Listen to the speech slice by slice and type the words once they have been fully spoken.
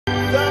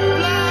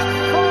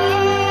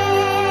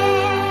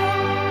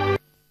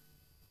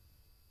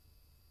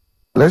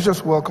Let's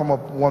just welcome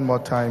up one more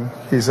time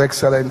His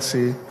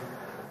Excellency,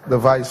 the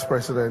Vice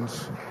President,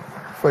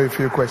 for a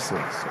few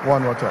questions.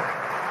 One more time.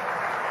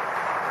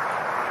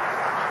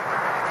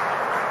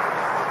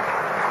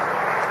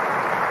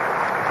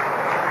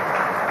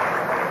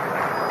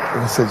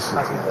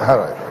 All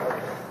right.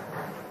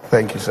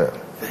 Thank you, sir.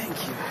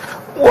 Thank you.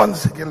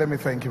 Once again, let me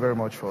thank you very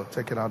much for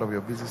taking out of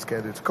your busy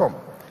schedule to come.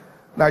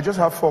 Now, I just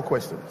have 4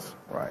 questions,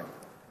 right?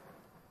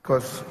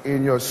 Because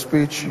in your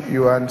speech,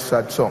 you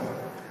answered some.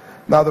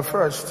 Now, the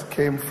first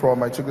came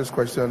from, I took these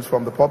questions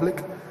from the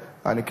public,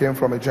 and it came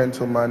from a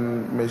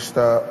gentleman,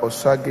 Mr.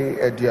 Osage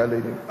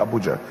Ediale in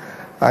Abuja.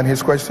 And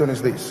his question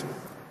is this: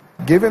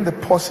 given the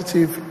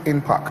positive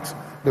impact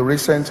the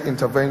recent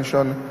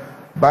intervention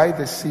by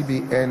the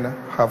CBN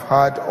have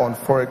had on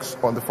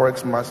the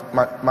forex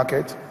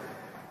market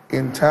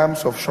in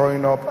terms of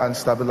showing up and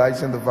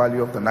stabilizing the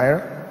value of the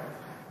naira,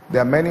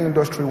 there are many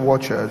industry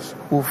watchers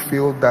who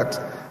feel that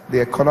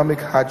the economic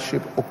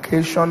hardship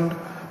occasioned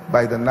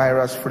by the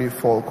naira's free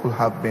fall could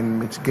have been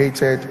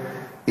mitigated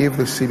if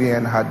the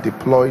CBN had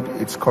deployed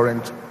its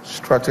current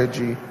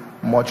strategy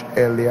much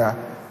earlier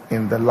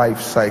in the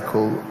life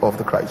cycle of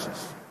the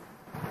crisis.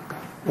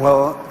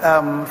 Well,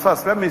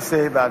 first, let me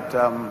say that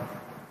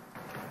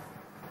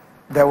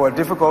there were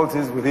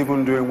difficulties with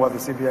even doing what the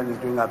CBN is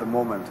doing at the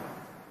moment.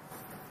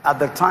 At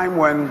the time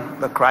when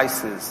the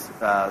crisis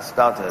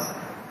started,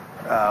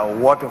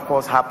 what of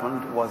course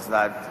happened was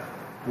that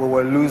we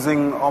were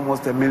losing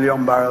almost 1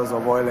 million barrels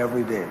of oil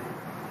every day.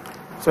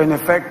 So in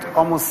effect,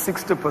 almost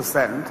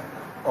 60%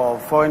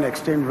 of foreign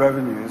exchange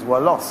revenues were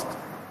lost.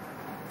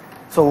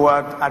 So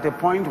we're at a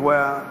point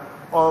where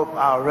all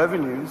our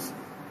revenues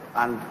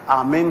and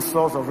our main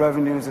source of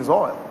revenues is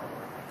oil.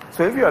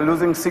 So if you are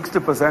losing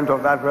 60%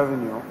 of that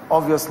revenue,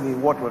 obviously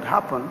what would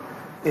happen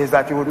is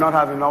that you would not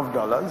have enough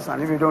dollars,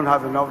 and if you don't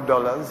have enough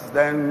dollars,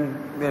 then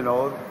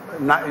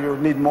you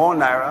need more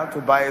naira to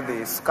buy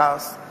the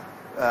scarce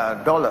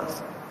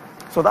dollars.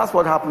 So that's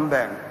what happened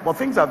then. But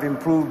things have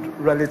improved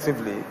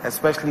relatively,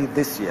 especially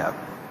this year,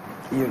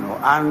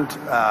 and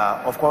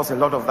of course a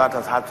lot of that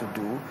has had to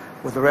do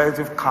with the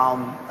relative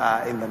calm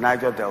in the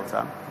Niger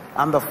Delta,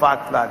 and the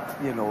fact that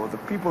the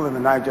people in the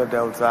Niger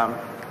Delta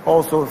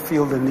also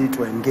feel the need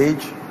to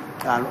engage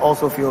and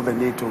also feel the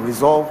need to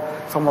resolve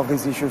some of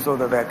these issues so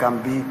that there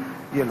can be,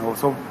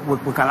 so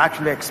we can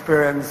actually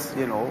experience,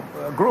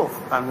 growth,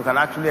 and we can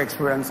actually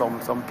experience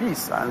some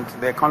peace, and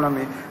the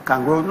economy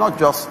can grow, not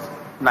just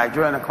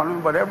Nigerian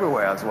economy, but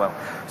everywhere as well.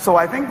 So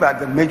I think that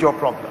the major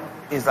problem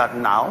is that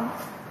now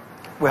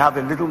we have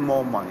a little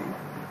more money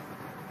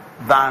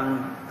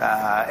than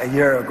a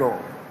year ago,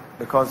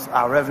 because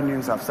our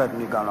revenues have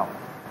certainly gone up.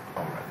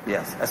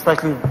 Yes,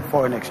 especially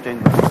foreign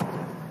exchange.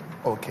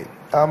 Okay.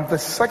 The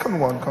second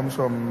one comes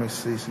from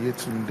Mrs.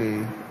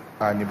 Yetunde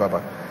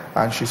Anibaba,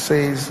 and she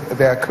says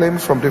there are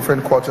claims from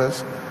different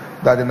quarters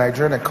that the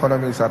Nigerian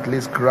economy is at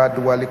least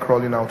gradually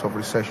crawling out of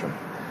recession.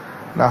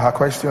 Now her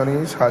question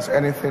is, has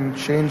anything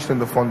changed in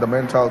the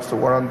fundamentals to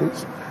warrant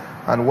this,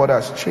 and what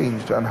has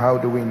changed, and how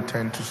do we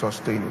intend to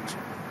sustain it?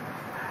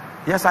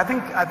 Yes, I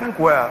think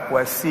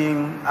we're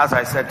seeing, as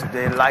I said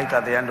today, light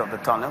at the end of the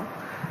tunnel,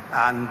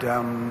 and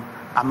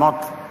I'm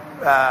not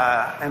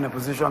in a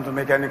position to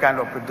make any kind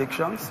of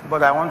predictions,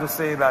 but I want to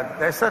say that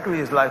there certainly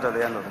is light at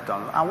the end of the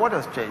tunnel. And what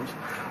has changed?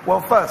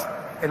 Well, first,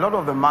 a lot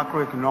of the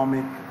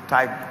macroeconomic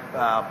type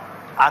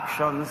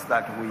actions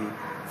that we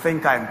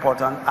think are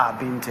important are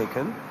being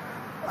taken.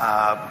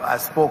 I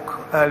spoke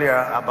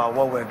earlier about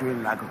what we're doing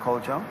in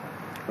agriculture,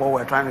 what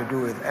we're trying to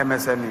do with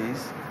MSMEs,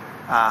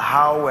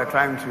 how we're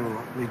trying to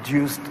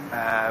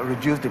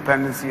reduce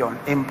dependency on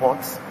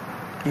imports,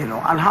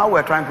 and how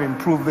we're trying to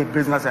improve the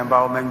business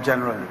environment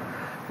generally.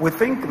 We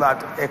think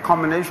that a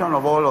combination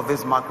of all of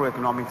these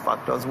macroeconomic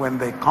factors, when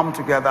they come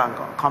together and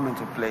come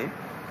into play,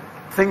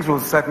 things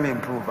will certainly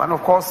improve. And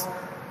of course,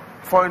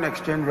 foreign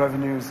exchange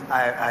revenues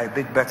are a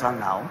bit better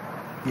now.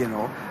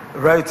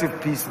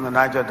 Relative peace in the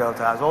Niger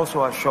Delta has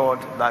also assured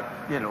that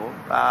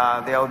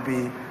there will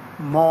be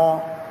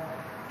more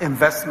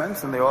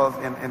investments in the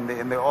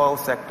oil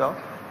sector.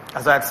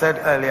 As I had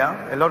said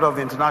earlier, a lot of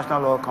the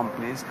international oil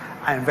companies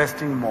are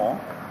investing more,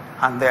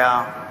 and they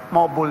are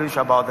more bullish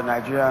about the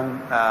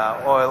Nigerian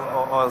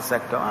oil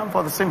sector, and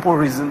for the simple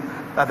reason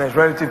that there's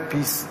relative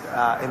peace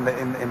in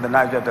the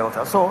Niger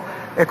Delta. So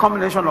a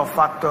combination of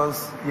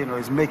factors,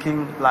 is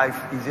making life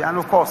easier. And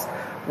of course,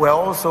 we're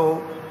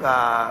also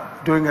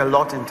doing a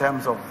lot in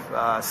terms of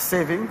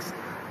savings.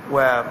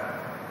 We're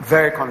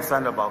very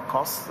concerned about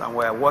costs, and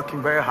we're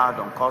working very hard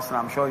on costs, and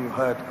I'm sure you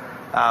heard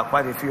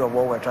quite a few of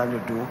what we're trying to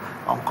do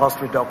on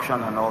cost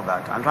reduction and all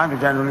that, and trying to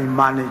generally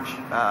manage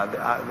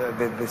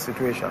the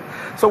situation.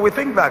 So we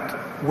think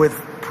that with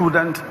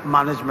prudent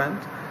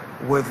management,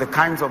 with the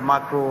kinds of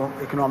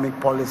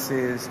macroeconomic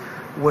policies,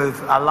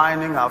 with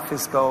aligning our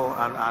fiscal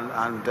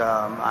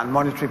and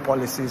monetary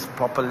policies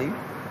properly,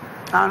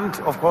 and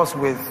of course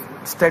with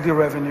steady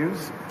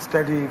revenues,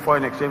 steady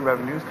foreign exchange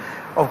revenues.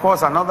 Of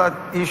course, another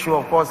issue,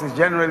 of course, is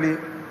generally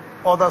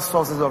other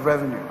sources of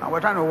revenue, and we're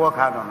trying to work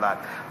hard on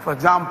that. For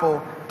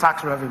example,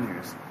 tax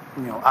revenues.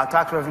 Our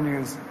tax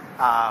revenues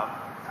are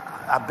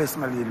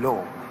abysmally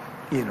low.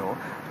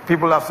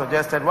 People have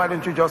suggested, why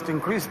don't you just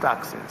increase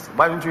taxes?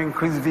 Why don't you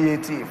increase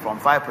VAT from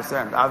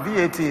 5%? Our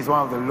VAT is one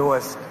of the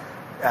lowest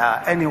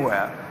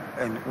anywhere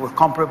with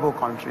comparable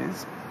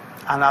countries.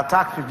 And our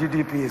tax to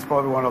GDP is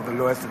probably one of the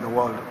lowest in the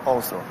world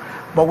also.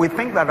 But we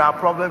think that our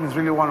problem is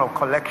really one of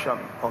collection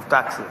of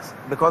taxes,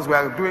 because we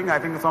are doing, I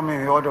think, something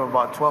in the order of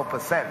about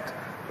 12%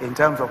 in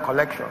terms of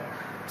collection.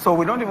 So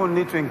we don't even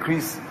need to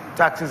increase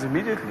taxes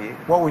immediately.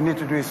 What we need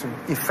to do is to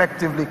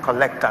effectively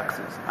collect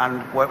taxes.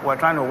 And we're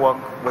trying to work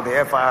with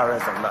the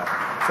FIRS on that,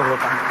 so we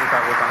can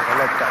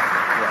collect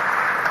taxes.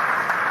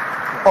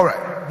 Yeah. All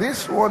right.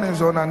 This one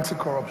is on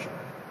anti-corruption.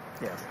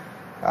 Yes.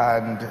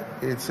 And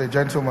it's a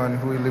gentleman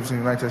who lives in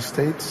the United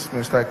States,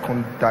 Mr.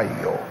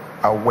 Kundayo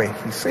Awe.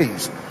 He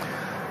says,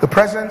 the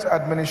present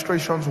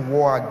administration's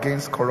war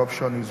against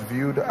corruption is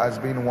viewed as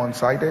being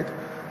one-sided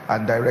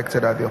and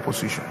directed at the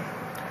opposition,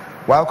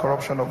 while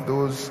corruption of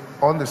those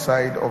on the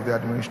side of the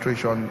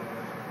administration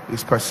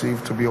is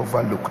perceived to be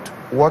overlooked.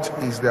 What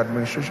is the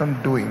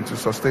administration doing to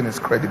sustain its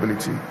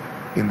credibility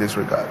in this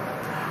regard?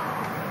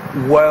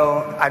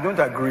 Well, I don't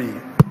agree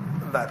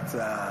that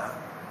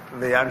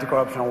the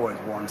anti-corruption war is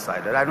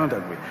one-sided. I don't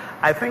agree.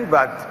 I think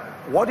that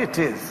what it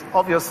is,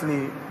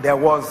 obviously, there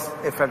was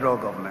a federal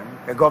government,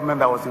 a government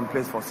that was in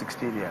place for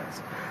 16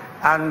 years.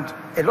 And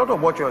a lot of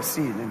what you're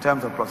seeing in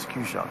terms of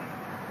prosecution,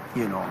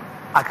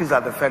 at least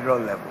at the federal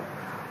level,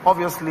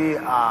 obviously,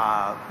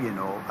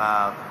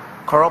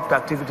 corrupt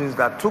activities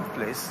that took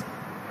place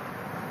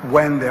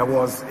when there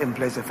was in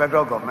place a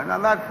federal government,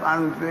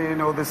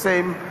 the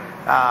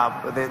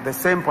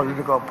same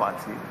political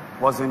party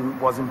was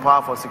in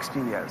power for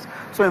 16 years.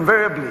 So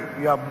invariably,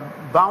 you are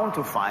bound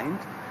to find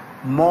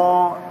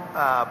more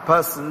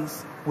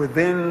persons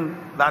within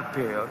that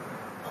period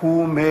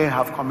who may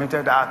have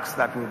committed acts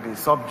that would be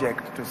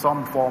subject to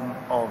some form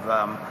of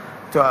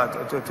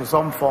to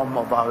some form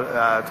of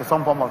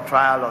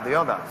trial or the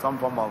other, some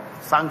form of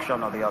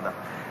sanction or the other.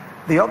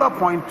 The other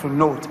point to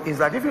note is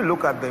that if you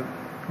look at the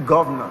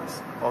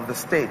governors of the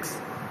states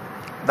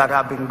that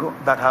have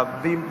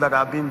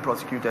been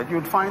prosecuted,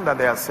 you'd find that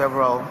there are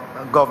several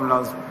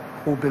governors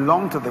who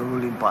belong to the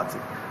ruling party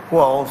who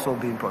are also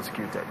being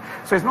prosecuted.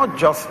 So it's not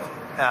just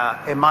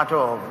a matter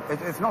of,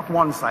 it's not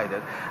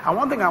one-sided. And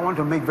one thing I want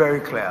to make very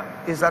clear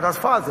is that as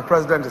far as the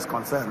president is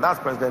concerned, that's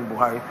President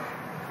Buhari,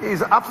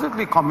 is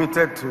absolutely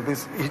committed to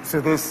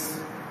this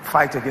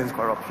fight against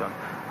corruption.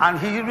 And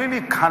he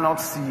really cannot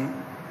see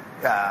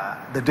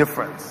the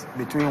difference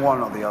between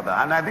one or the other.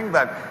 And I think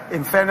that,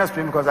 in fairness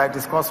to him, because I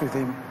discuss with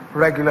him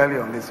regularly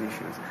on these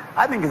issues,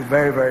 I think he's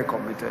very, very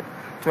committed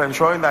to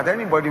ensuring that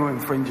anybody who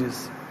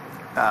infringes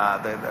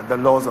the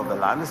laws of the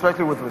land,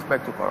 especially with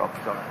respect to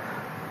corruption,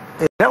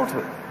 is dealt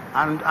with.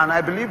 And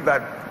I believe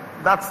that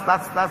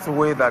that's the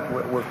way that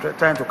we're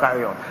trying to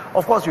carry on.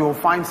 Of course, you will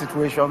find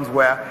situations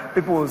where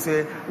people will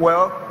say,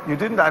 well, you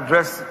didn't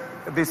address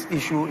this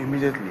issue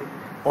immediately,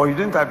 or you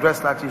didn't address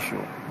that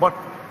issue. But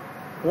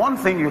one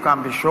thing you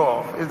can be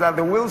sure of is that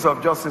the wheels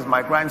of justice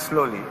might grind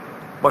slowly,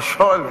 but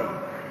surely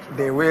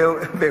they will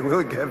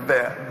get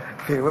there.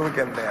 They will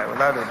get there,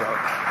 without a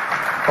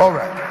doubt. All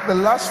right. The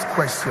last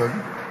question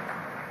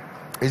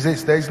is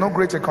this. There is no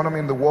great economy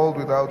in the world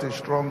without a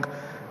strong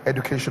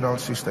educational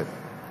system,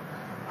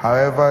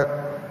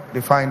 however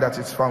defined at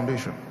its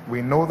foundation.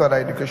 We know that our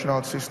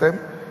educational system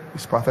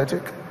is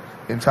pathetic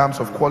in terms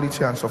of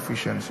quality and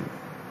sufficiency.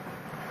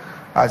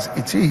 As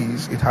it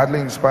is, it hardly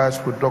inspires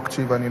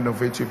productive and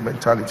innovative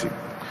mentality.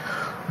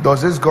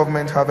 Does this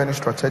government have any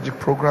strategic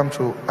program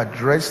to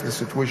address the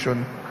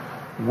situation,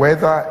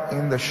 whether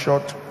in the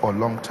short or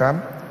long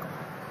term?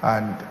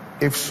 And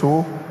if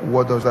so,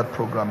 what does that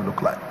program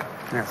look like?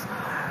 Yes.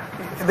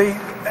 The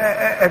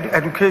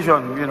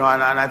education, and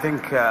I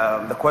think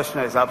the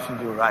questioner is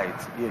absolutely right,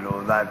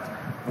 that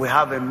we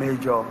have a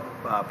major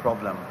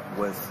problem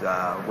with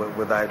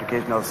our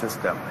educational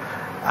system.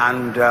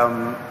 And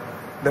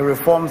the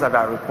reforms that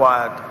are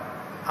required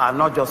are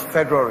not just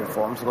federal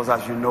reforms, because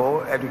as you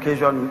know,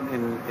 education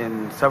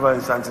in several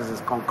instances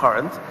is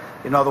concurrent.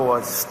 In other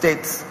words,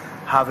 states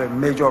have a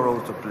major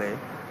role to play,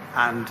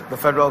 and the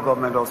federal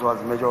government also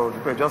has a major role to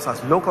play, just as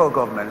local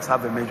governments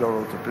have a major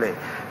role to play.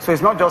 So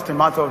it's not just a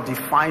matter of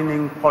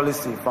defining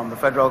policy from the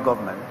federal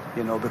government,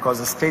 because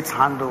the states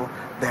handle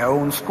their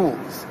own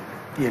schools,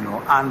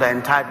 and they're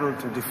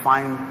entitled to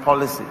define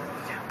policy.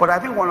 But I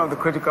think one of the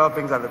critical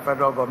things that the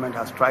federal government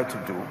has tried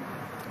to do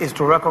is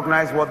to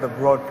recognize what the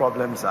broad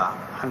problems are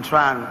and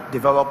try and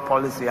develop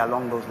policy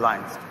along those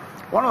lines.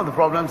 One of the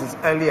problems is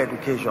early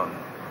education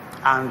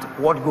and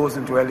what goes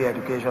into early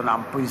education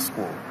and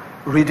preschool,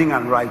 reading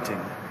and writing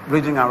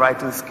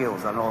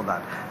skills and all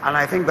that. And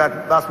I think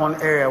that that's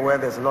one area where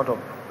there's a lot of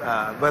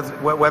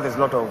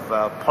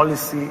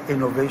policy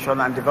innovation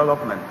and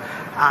development.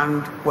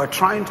 And we're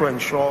trying to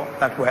ensure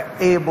that we're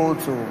able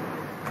to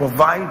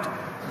provide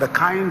the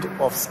kind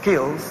of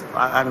skills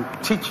and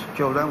teach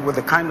children with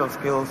the kind of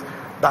skills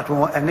that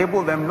will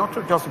enable them not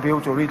to just be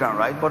able to read and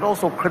write, but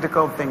also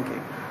critical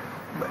thinking.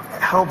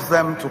 Helps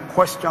them to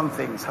question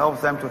things,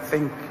 helps them to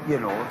think,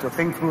 to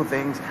think through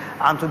things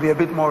and to be a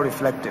bit more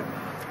reflective.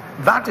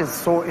 That is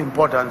so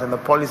important in the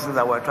policies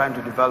that we're trying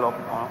to develop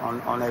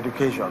on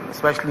education,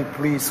 especially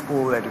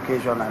preschool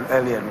education and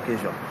early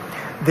education.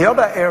 The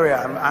other area,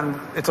 and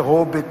it's a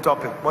whole big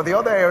topic, but the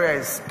other area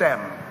is STEM,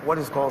 what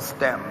is called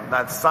STEM.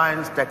 That's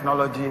science,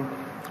 technology,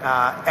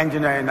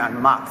 engineering,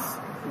 and maths,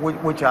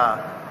 which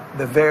are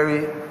the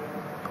very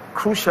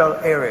crucial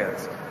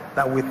areas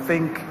that we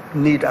think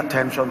need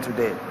attention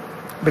today.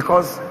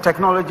 Because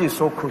technology is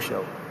so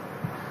crucial,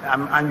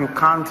 and you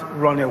can't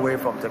run away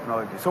from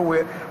technology. So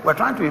we're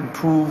trying to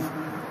improve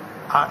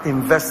our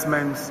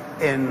investments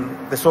in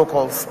the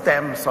so-called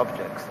STEM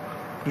subjects,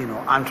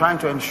 and trying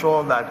to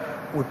ensure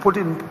that we put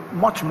in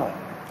much more.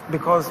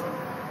 Because,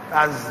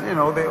 as you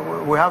know,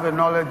 we have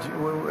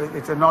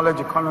it's a knowledge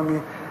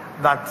economy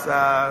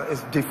that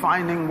is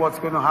defining what's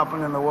going to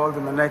happen in the world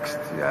in the next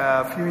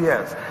few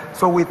years.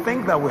 So we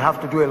think that we have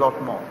to do a lot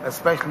more,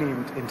 especially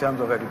in terms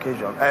of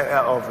education,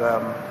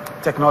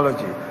 of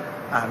technology,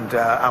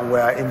 and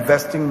we're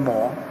investing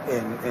more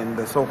in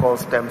the so-called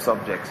STEM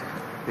subjects.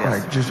 Yes. All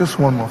right, just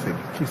one more thing.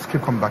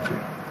 Keep coming back to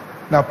it.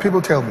 Now,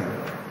 people tell me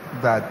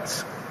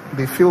that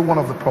they feel one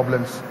of the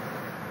problems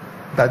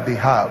that they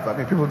have,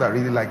 people that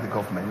really like the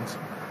government,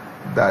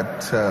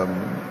 that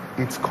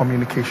it's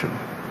communication.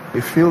 They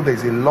feel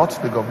there's a lot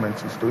the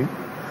government is doing,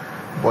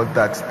 but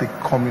that the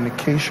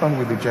communication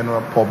with the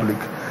general public,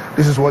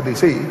 this is what they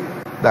say,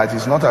 that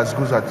is not as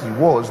good as it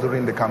was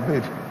during the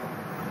campaign.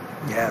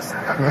 Yes.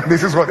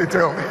 This is what they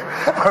tell me.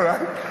 All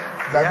right?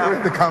 That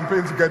during the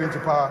campaign to get into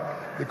power,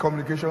 the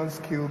communication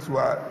skills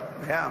were...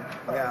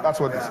 that's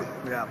what they say.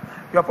 Yeah.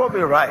 You're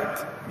probably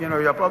right.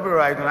 You're probably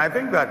right. And I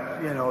think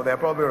that, they're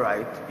probably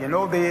right.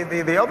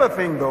 The other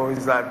thing, though,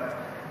 is that,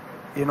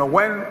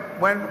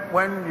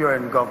 when you're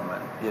in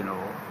government,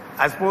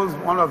 I suppose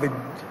one of the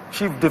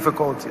chief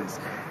difficulties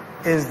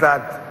is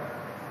that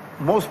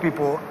most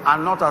people are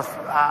not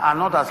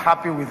as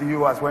happy with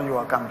you as when you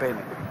are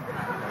campaigning.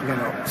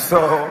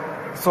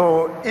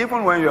 So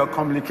even when you're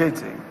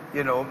communicating,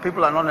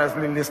 people are not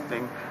necessarily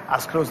listening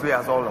as closely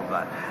as all of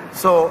that.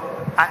 So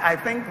I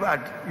think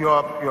that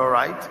you're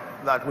right,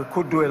 that we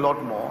could do a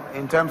lot more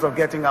in terms of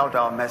getting out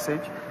our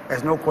message.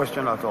 There's no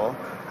question at all.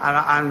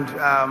 And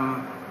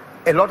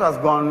a lot has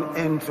gone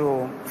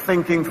into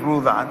thinking through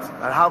that,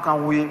 and how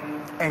can we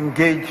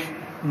engage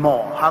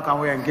more? How can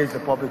we engage the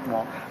public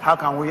more? How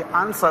can we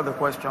answer the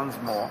questions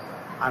more?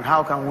 And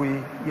how can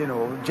we,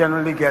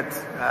 generally get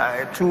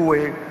a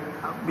two-way,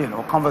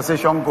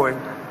 conversation going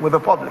with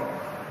the public?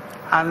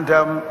 And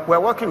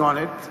we're working on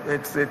it.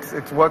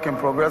 It's work in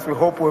progress. We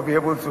hope we'll be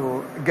able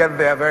to get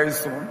there very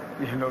soon,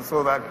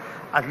 so that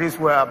at least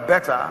we're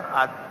better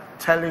at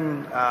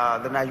telling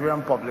the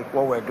Nigerian public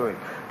what we're doing.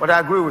 But I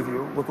agree with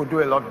you, we could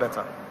do a lot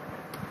better.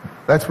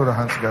 Let's put our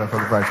hands together for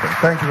the Vice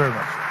President. Thank you very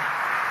much.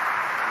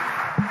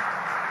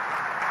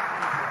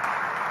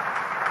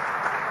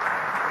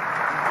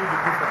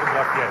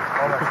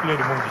 Quickly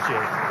remove the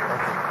chairs.